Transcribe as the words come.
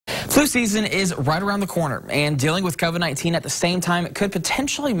Flu season is right around the corner, and dealing with COVID-19 at the same time could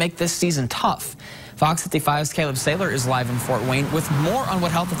potentially make this season tough. Fox 55's Caleb Saylor is live in Fort Wayne with more on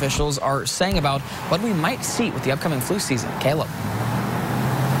what health officials are saying about what we might see with the upcoming flu season. Caleb.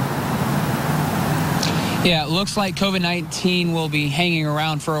 Yeah, it looks like COVID-19 will be hanging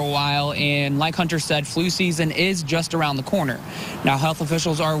around for a while, and like Hunter said, flu season is just around the corner. Now, health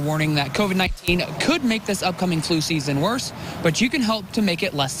officials are warning that COVID-19 could make this upcoming flu season worse, but you can help to make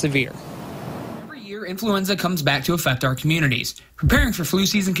it less severe. Every year, influenza comes back to affect our communities. Preparing for flu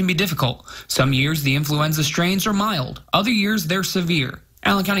season can be difficult. Some years, the influenza strains are mild. Other years, they're severe.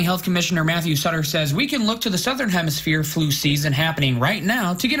 Allen County Health Commissioner Matthew Sutter says we can look to the Southern Hemisphere flu season happening right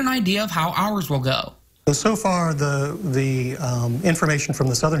now to get an idea of how ours will go. So far, the information from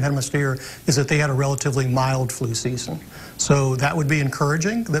the Southern Hemisphere is that they had a relatively mild flu season. So that would be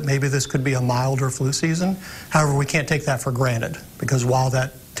encouraging, that maybe this could be a milder flu season. However, we can't take that for granted, because while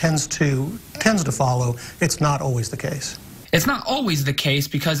that tends to follow, it's not always the case. It's not always the case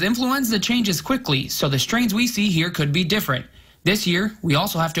because influenza changes quickly, so the strains we see here could be different. This year, we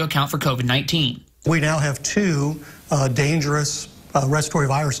also have to account for COVID-19. We now have two dangerous respiratory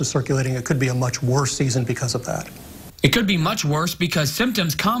viruses circulating. It could be a much worse season because of that. It could be much worse because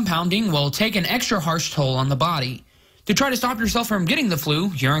symptoms compounding will take an extra harsh toll on the body. To try to stop yourself from getting the flu,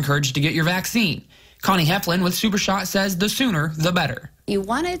 you're encouraged to get your vaccine. Connie Heflin with SuperShot says the sooner, the better. You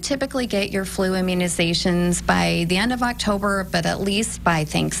want to typically get your flu immunizations by the end of October, but at least by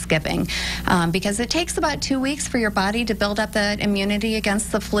Thanksgiving, because it takes about 2 weeks for your body to build up that immunity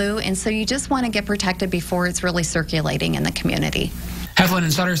against the flu, and so you just want to get protected before it's really circulating in the community. Heflin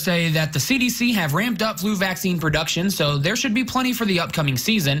and Sutter say that the CDC have ramped up flu vaccine production, so there should be plenty for the upcoming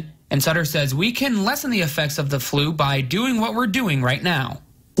season. And Sutter says we can lessen the effects of the flu by doing what we're doing right now.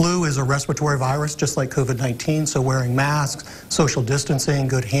 Flu is a respiratory virus, just like COVID-19, so wearing masks, social distancing,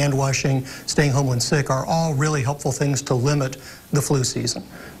 good hand washing, staying home when sick are all really helpful things to limit the flu season,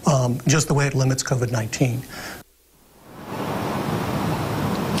 just the way it limits COVID-19.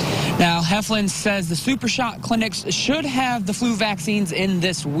 Now, Heflin says the SuperShot clinics should have the flu vaccines in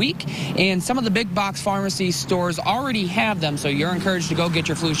this week, and some of the big box pharmacy stores already have them, so you're encouraged to go get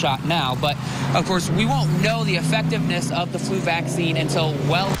your flu shot now. But, of course, we won't know the effectiveness of the flu vaccine until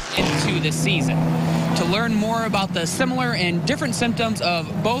well into the season. To learn more about the similar and different symptoms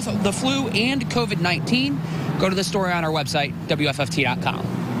of both the flu and COVID-19, go to the story on our website,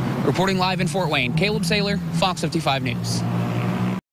 WFFT.com. Reporting live in Fort Wayne, Caleb Saylor, Fox 55 News.